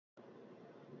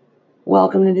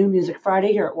Welcome to New Music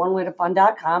Friday here at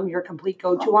OneWayToFun.com, your complete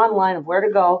go-to online of where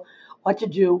to go, what to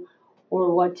do,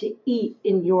 or what to eat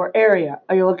in your area.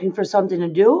 Are you looking for something to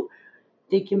do?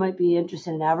 Think you might be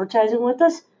interested in advertising with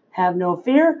us? Have no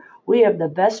fear. We have the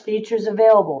best features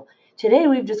available. Today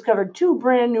we've discovered two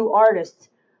brand new artists.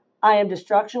 I Am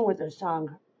Destruction with their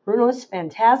song Runeless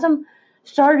Phantasm,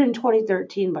 started in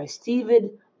 2013 by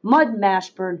Steven Mud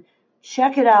Mashburn.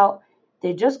 Check it out.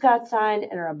 They just got signed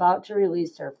and are about to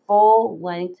release their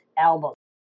full-length album.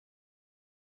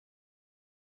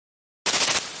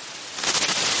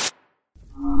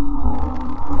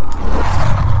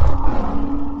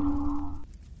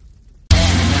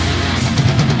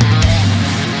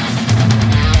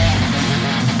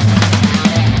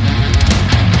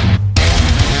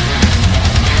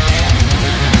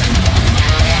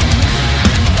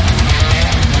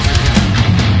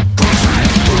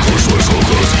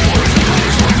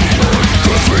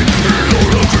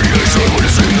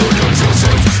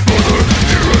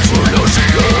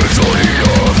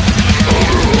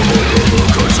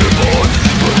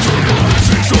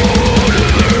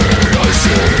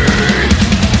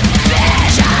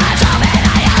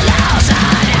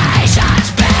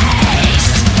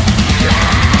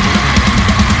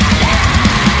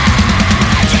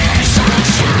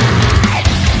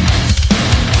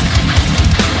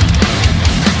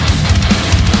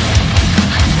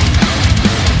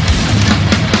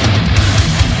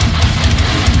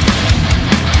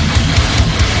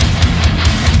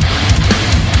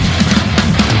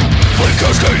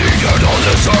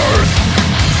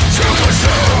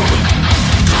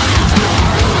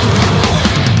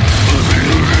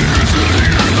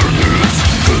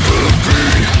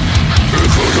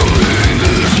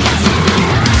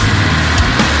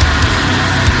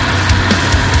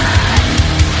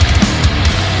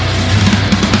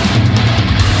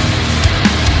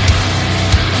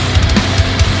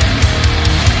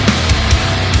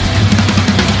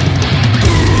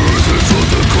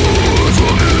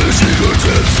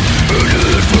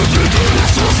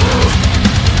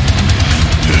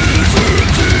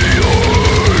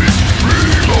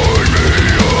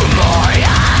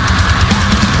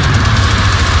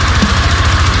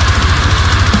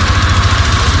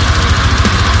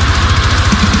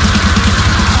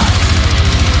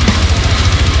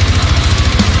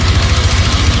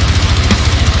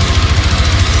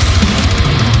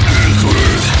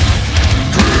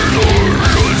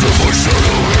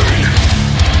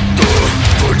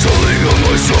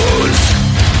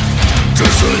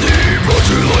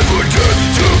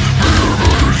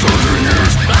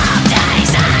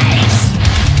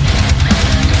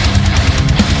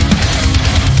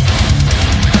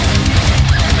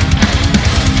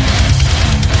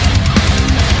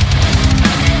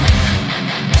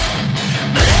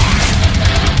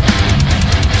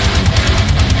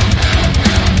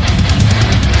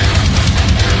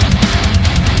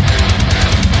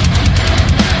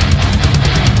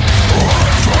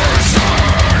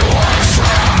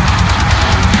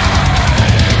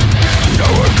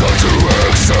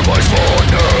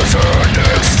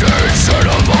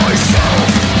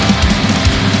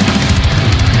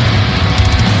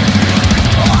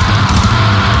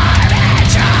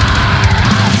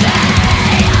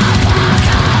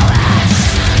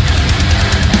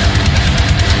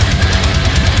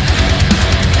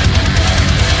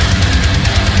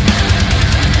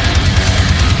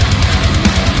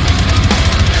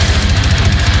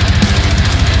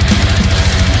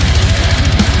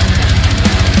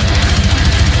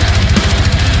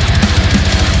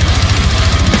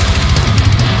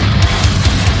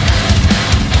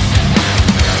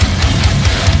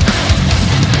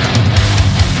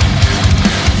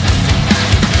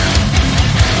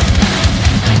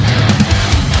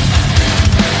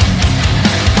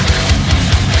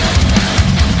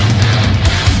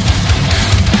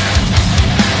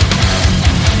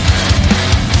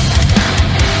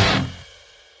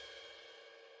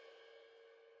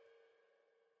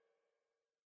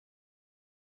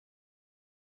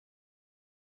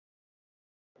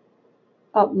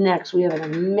 Up next, we have an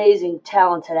amazing,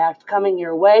 talented act coming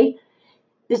your way.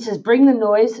 This is Bring the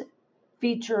Noise,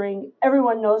 featuring,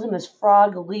 everyone knows him as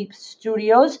Frog Leap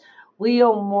Studios,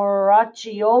 Leo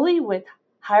Moracchioli with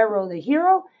Hyro the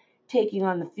Hero, taking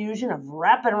on the fusion of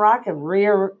rap and rock and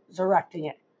resurrecting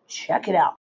it. Check it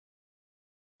out.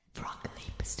 Frog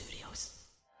Leap Studios.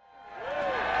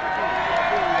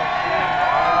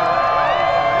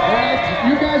 Alright,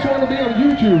 you guys want to be on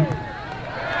YouTube?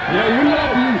 Yeah, we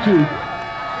love YouTube.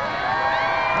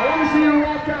 I want to see you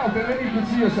rock out, and then you can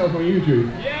see yourself on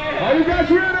YouTube. Yeah. Are you guys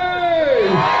ready?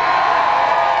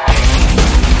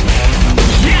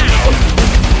 Yeah.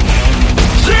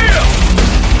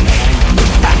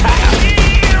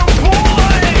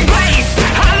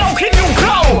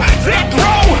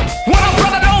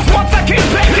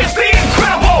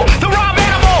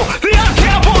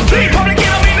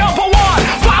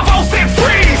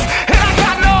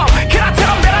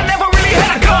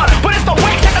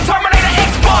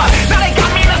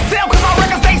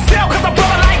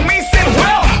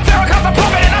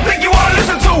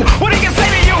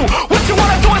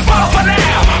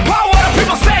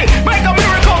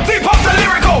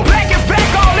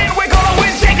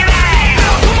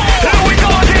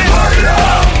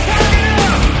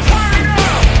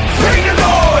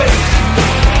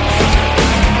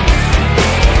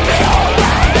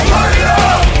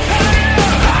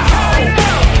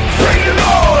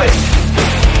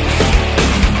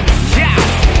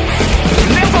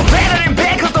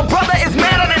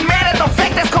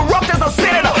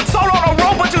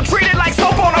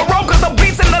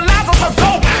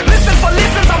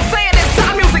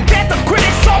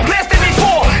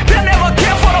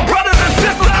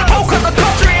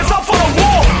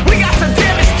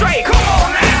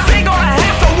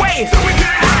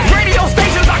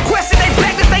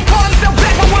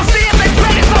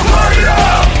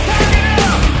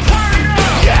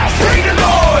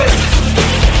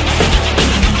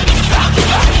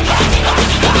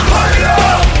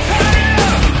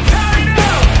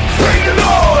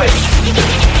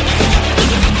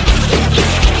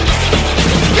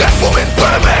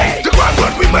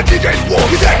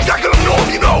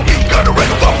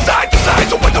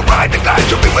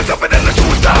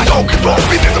 control.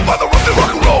 Beat is the father of the rock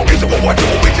and roll. It's a war to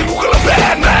a witch and you call a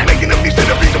bad man. Making them these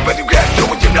enemies, but you can't do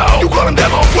what you know. You call them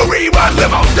demos, we'll rewrite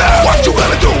limos down. What you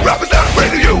gonna do? Rappers not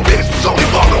afraid of you. Beat is only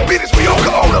follow. Beat is we all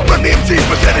owner. Run the MCs,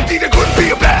 percentage that couldn't be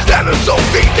a blast. Standing so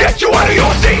feet, get you out of your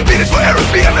seat. Beat is for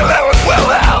RSB and the level as well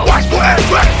out. Watch for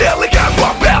X-Rack, Deadly Gun,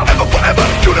 Walk Bell. Ever forever,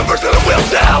 universe that will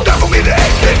sell. Time for me to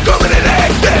exit, coming in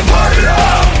exit. Turn it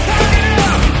up,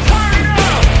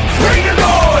 bring the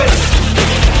noise.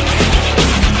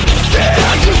 Yeah,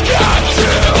 I just got to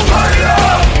turn it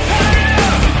up,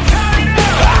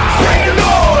 bring the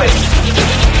noise.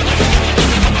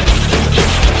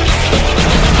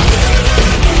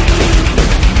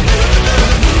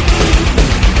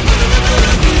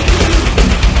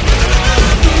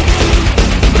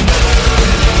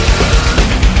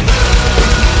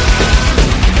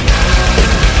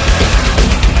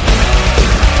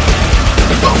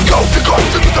 Coast to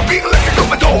coast, and the beat electric on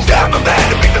my toes. Down the man,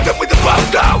 and beat the tip with the bomb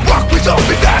down. Rock with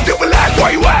something that it will last.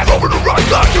 Why you ask? Over the rock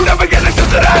clock, you never get access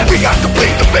to that. We got to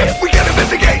bleed the bit, we can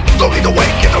investigate. Don't need to wait,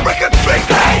 get the record straight.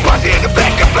 Hey, posse in the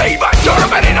back, I play by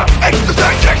tournament in a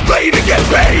exercise checks, play to get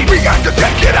paid. We got to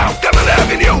check it out, down on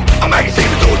Avenue. A magazine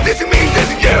to do this, it means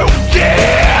this is you.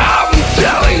 Yeah, I'm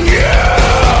telling you.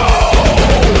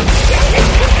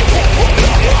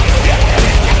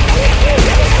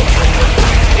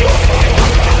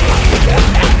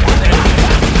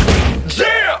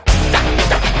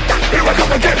 Here I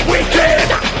come again, wicked.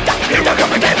 Here I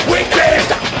come again, wicked.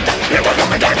 Here I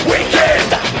come again,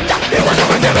 wicked. Here I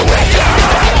come again, wicked.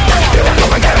 Here I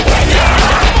come again, wicked.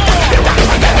 Here I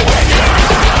come again,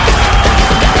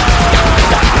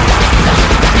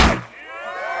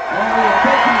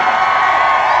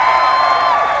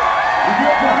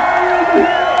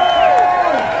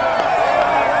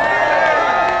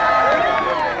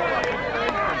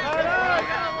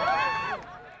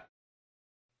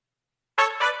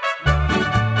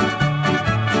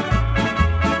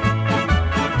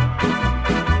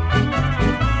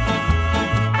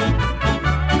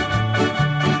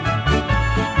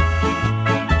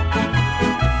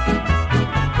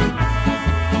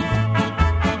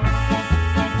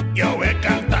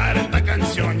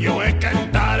 Yo voy a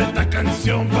cantar esta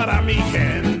canción para mi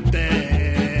gente.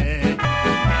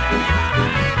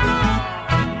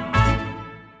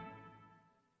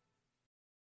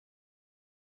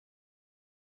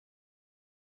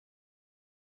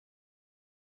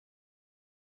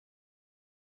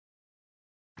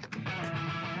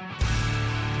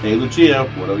 Hey Lucia,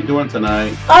 what are we doing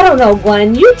tonight? I don't know,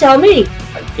 Glenn. You tell me.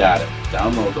 I got it.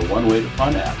 Download the One Way to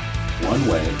Fun app. One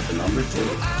Way, the number 2,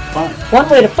 fun. One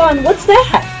Way to Fun? What's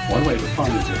that? One Way to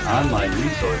Fun is an online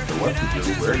resource for what to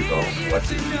do, where to go, what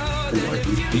to eat, and what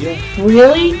you feel.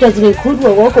 Really? Does it include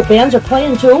where local bands are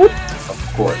playing too?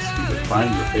 Of course, you can find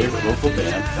your favorite local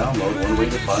band, download One Way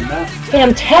to Fun now.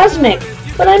 Fantastic!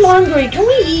 But I'm hungry. Can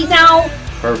we eat now?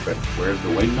 Perfect. Where's the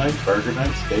wing night, burger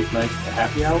night, steak night, the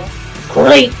happy hour?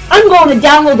 Great! I'm going to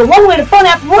download the One Way to Fun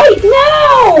app right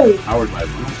now! Powered by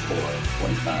Room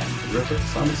 4.9. Terrific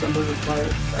Sun Assembly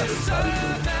required. Batteries not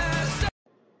included.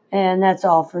 And that's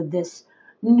all for this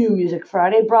New Music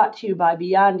Friday, brought to you by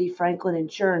Biondi Franklin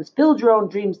Insurance,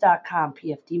 BuildYourOwnDreams.com,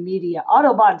 PFD Media,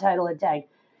 Autobahn Title and Tag,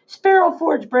 Sparrow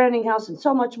Forge Branding House, and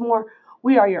so much more.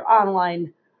 We are your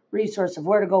online resource of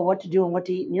where to go, what to do, and what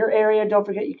to eat in your area. Don't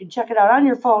forget, you can check it out on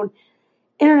your phone.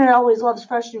 Internet always loves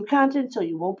fresh new content, so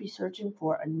you won't be searching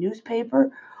for a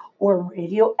newspaper or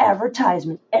radio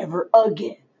advertisement ever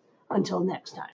again. Until next time.